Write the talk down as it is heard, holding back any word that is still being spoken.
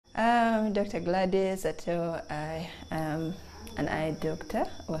I'm Dr. Gladys Atto. I am an eye doctor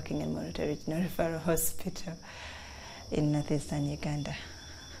working in Moroto Regional Referral Hospital in northeastern Uganda.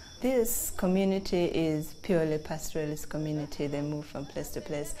 This community is purely pastoralist community. They move from place to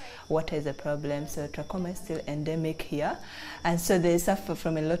place. Water is a problem, so trachoma is still endemic here. And so they suffer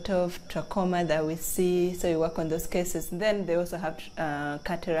from a lot of trachoma that we see, so we work on those cases. Then they also have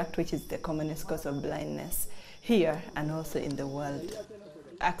cataract, which is the commonest cause of blindness here and also in the world.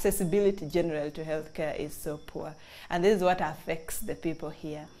 Accessibility generally to healthcare is so poor, and this is what affects the people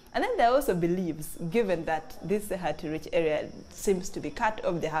here. And then there are also beliefs, given that this hard-to-reach area seems to be cut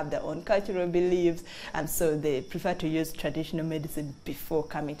off, they have their own cultural beliefs, and so they prefer to use traditional medicine before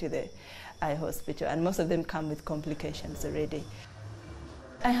coming to the eye hospital, and most of them come with complications already.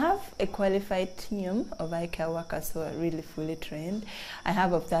 I have a qualified team of eye care workers who are really fully trained. I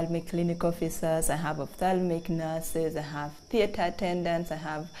have ophthalmic clinic officers, I have ophthalmic nurses, I have theater attendants, I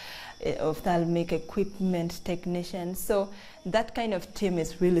have ophthalmic equipment technicians. So that kind of team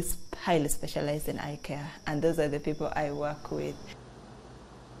is really highly specialized in eye care, and those are the people I work with.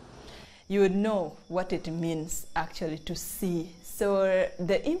 You would know what it means actually to see. So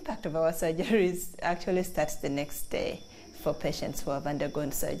the impact of our surgeries actually starts the next day for patients who have undergone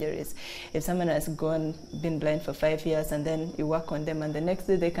surgeries. If someone has been blind for 5 years and then you work on them and the next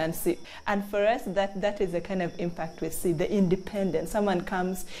day they can see. And for us, that is the kind of impact we see, the independence. Someone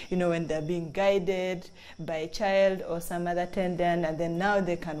comes, when they're being guided by a child or some other attendant, and then now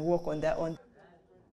they can walk on their own.